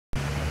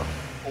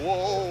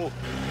Whoa!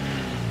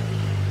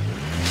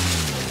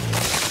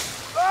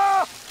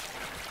 Ah!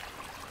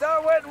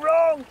 That went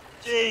wrong!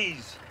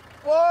 Jeez!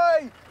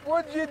 Why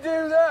would you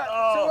do that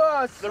to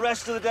us? The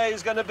rest of the day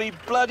is going to be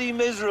bloody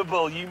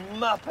miserable, you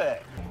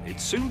muppet!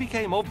 It soon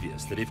became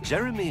obvious that if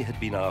Jeremy had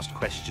been asked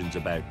questions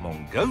about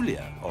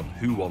Mongolia on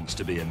Who Wants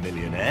to Be a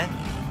Millionaire,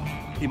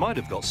 he might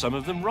have got some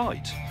of them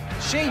right.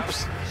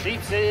 Sheeps.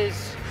 Sheeps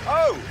is...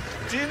 Oh!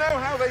 Do you know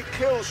how they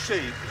kill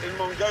sheep in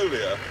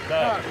Mongolia?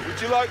 No. Would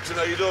you like to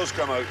know? Your doors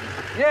come open.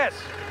 Yes.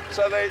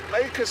 So they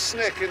make a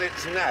snick in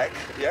its neck,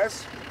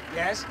 yes?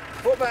 Yes.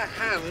 Put their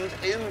hand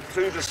in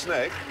through the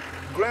snick,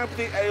 grab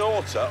the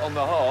aorta on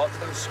the heart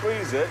and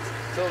squeeze it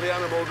till the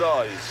animal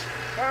dies.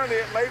 Apparently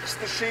it makes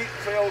the sheep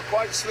feel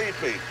quite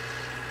sleepy.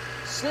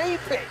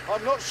 Sleepy?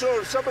 I'm not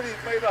sure if somebody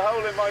made a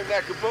hole in my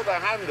neck and put their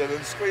hand in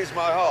and squeezed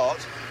my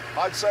heart,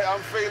 I'd say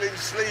I'm feeling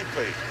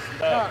sleepy.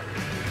 No.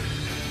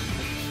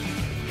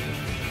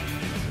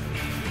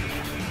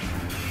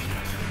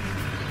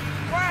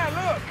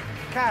 Wow, look!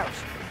 Cows.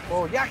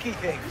 Or yaki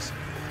things.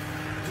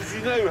 Did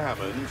you know,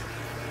 Hammond,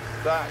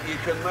 that you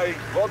can make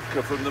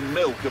vodka from the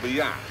milk of a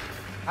yak?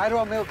 How do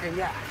I milk a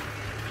yak?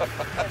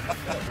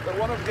 That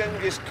one of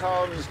Genghis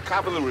Khan's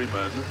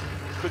cavalrymen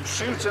could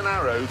shoot an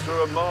arrow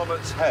through a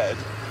marmot's head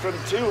from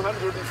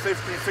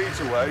 250 feet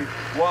away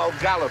while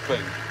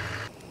galloping.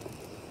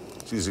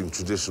 It's using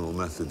traditional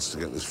methods to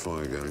get this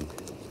fire going.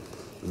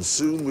 And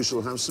soon we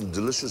shall have some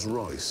delicious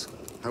rice.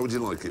 How would you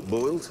like it,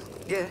 boiled?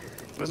 Yeah,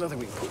 there's nothing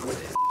we can put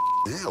with it.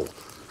 Hell,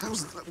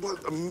 how's that?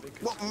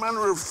 What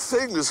manner of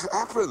thing has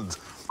happened?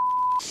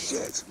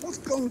 Shit, what's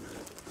gone?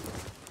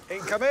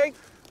 Incoming.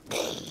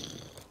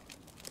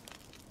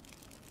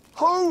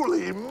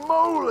 Holy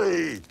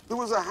moly! There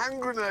was a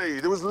hand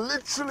grenade. There was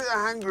literally a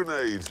hand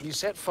grenade. You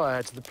set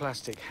fire to the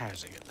plastic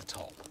housing at the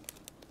top.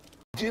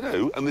 Do you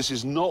know, and this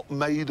is not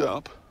made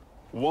up,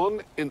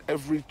 1 in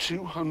every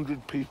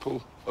 200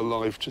 people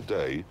alive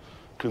today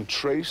can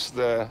trace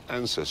their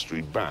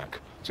ancestry back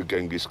to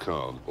Genghis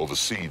Khan, or the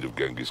seed of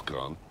Genghis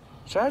Khan.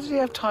 So how did he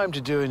have time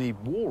to do any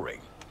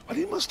warring? Well,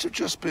 he must have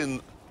just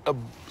been a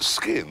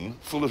skin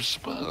full of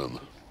sperm.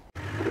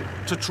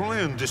 To try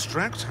and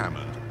distract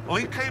Hammond,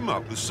 I came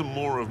up with some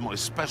more of my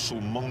special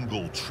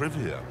Mongol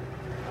trivia.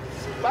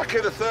 Back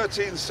in the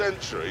 13th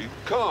century,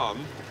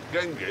 Khan,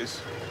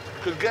 Genghis,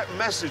 could get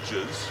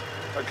messages,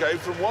 OK,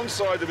 from one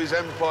side of his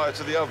empire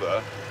to the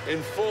other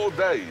in 4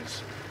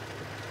 days.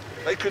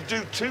 They could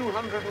do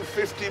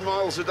 250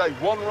 miles a day,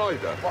 one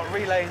rider. What,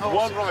 relaying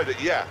horses? One rider,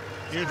 yeah.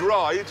 You'd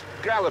ride,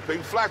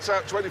 galloping, flat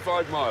out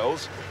 25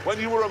 miles. When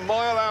you were a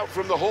mile out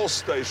from the horse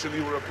station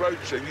you were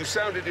approaching, you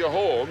sounded your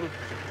horn.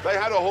 They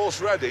had a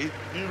horse ready.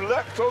 You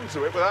leapt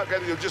onto it without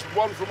getting just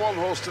one from one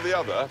horse to the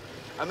other,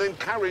 and then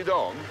carried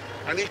on.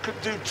 And he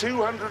could do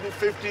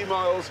 250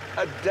 miles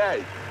a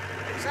day.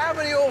 So how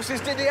many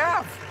horses did he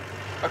have?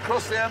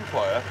 Across the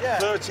empire, Yeah.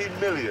 30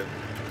 million.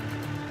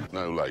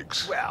 No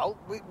lakes. Well,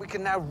 we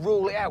can now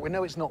rule it out. We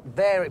know it's not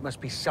there. It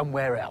must be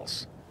somewhere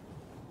else.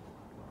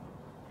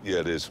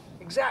 Yeah, it is.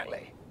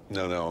 Exactly.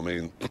 No, I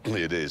mean,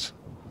 it is.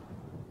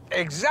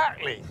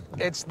 Exactly.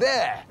 It's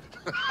there.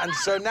 And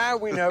so now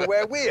we know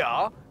where we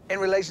are in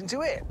relation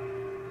to it.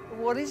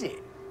 What is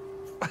it?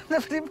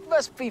 But it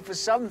must be for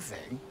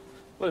something.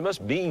 Well, it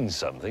must mean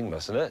something,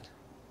 mustn't it?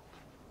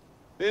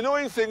 The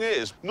annoying thing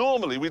is,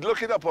 normally we'd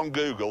look it up on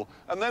Google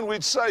and then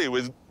we'd say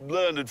with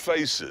learned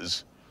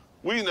faces,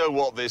 we know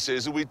what this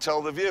is, and we'd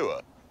tell the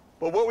viewer.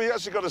 But what we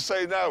actually got to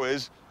say now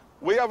is,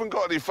 we haven't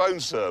got any phone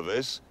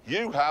service.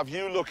 You have,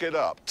 you look it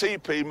up.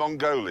 TP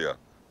Mongolia.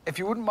 If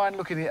you wouldn't mind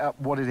looking it up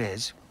what it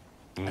is,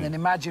 and then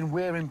imagine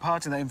we're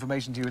imparting that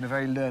information to you in a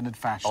very learned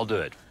fashion. I'll do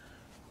it.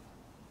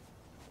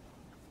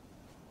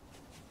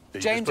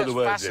 James, that's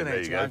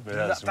fascinating.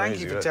 Thank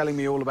you for telling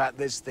me all about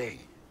this thing.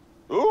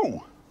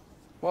 Ooh!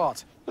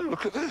 What? Oh,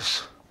 look at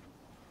this.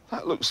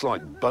 That looks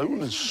like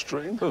bone and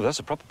string. Oh, that's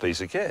a proper piece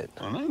of kit.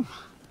 I know.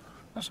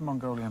 That's a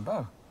Mongolian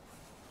bow.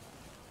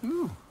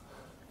 Ooh.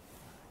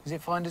 Is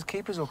it finders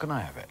keepers, or can I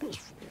have it? It's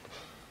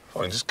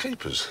finders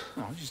keepers.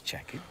 No, I'm just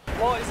checking.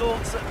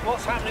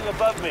 What's happening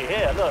above me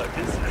here? Look,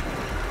 it's...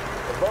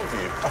 Above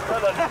you.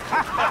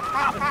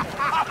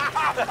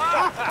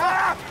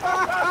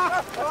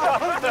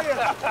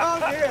 Oh,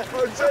 dear.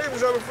 Oh,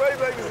 James, I'm afraid,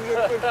 ladies and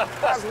gentlemen,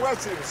 has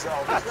wet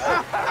himself.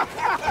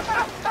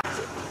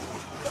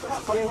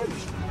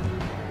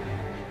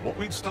 What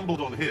we'd stumbled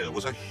on here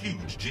was a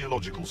huge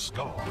geological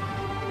scar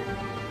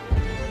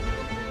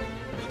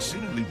that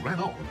seemingly ran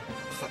on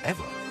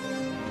forever.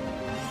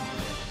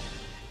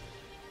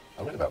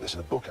 I read about this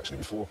in a book, actually,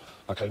 before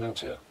I came out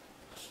here.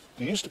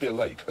 There used to be a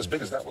lake as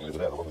big as that one over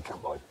there, the one we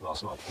camped by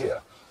last night,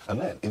 here. And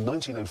then, in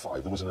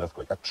 1905, there was an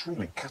earthquake, a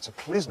truly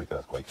cataclysmic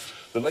earthquake.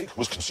 The lake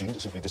was consumed,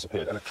 it simply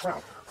disappeared, and a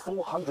trout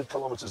 400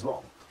 kilometres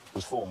long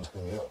was formed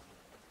in the earth.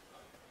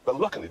 But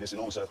luckily, this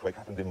enormous earthquake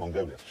happened in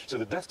Mongolia, so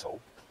the death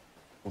toll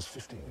was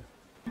 15.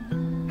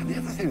 And the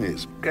other thing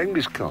is,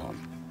 Genghis Khan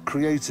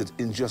created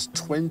in just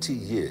 20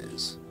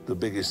 years the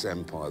biggest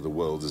empire the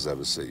world has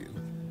ever seen.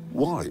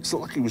 Why? It's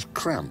not like he was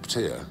cramped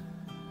here.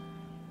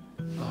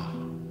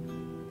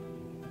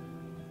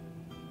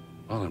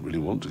 I don't really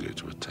want to go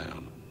to a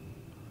town.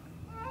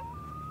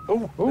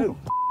 Oh.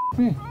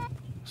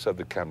 Said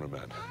the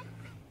cameraman.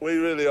 We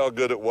really are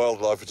good at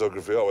wildlife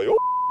photography, aren't we?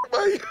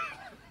 Oh,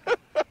 mate!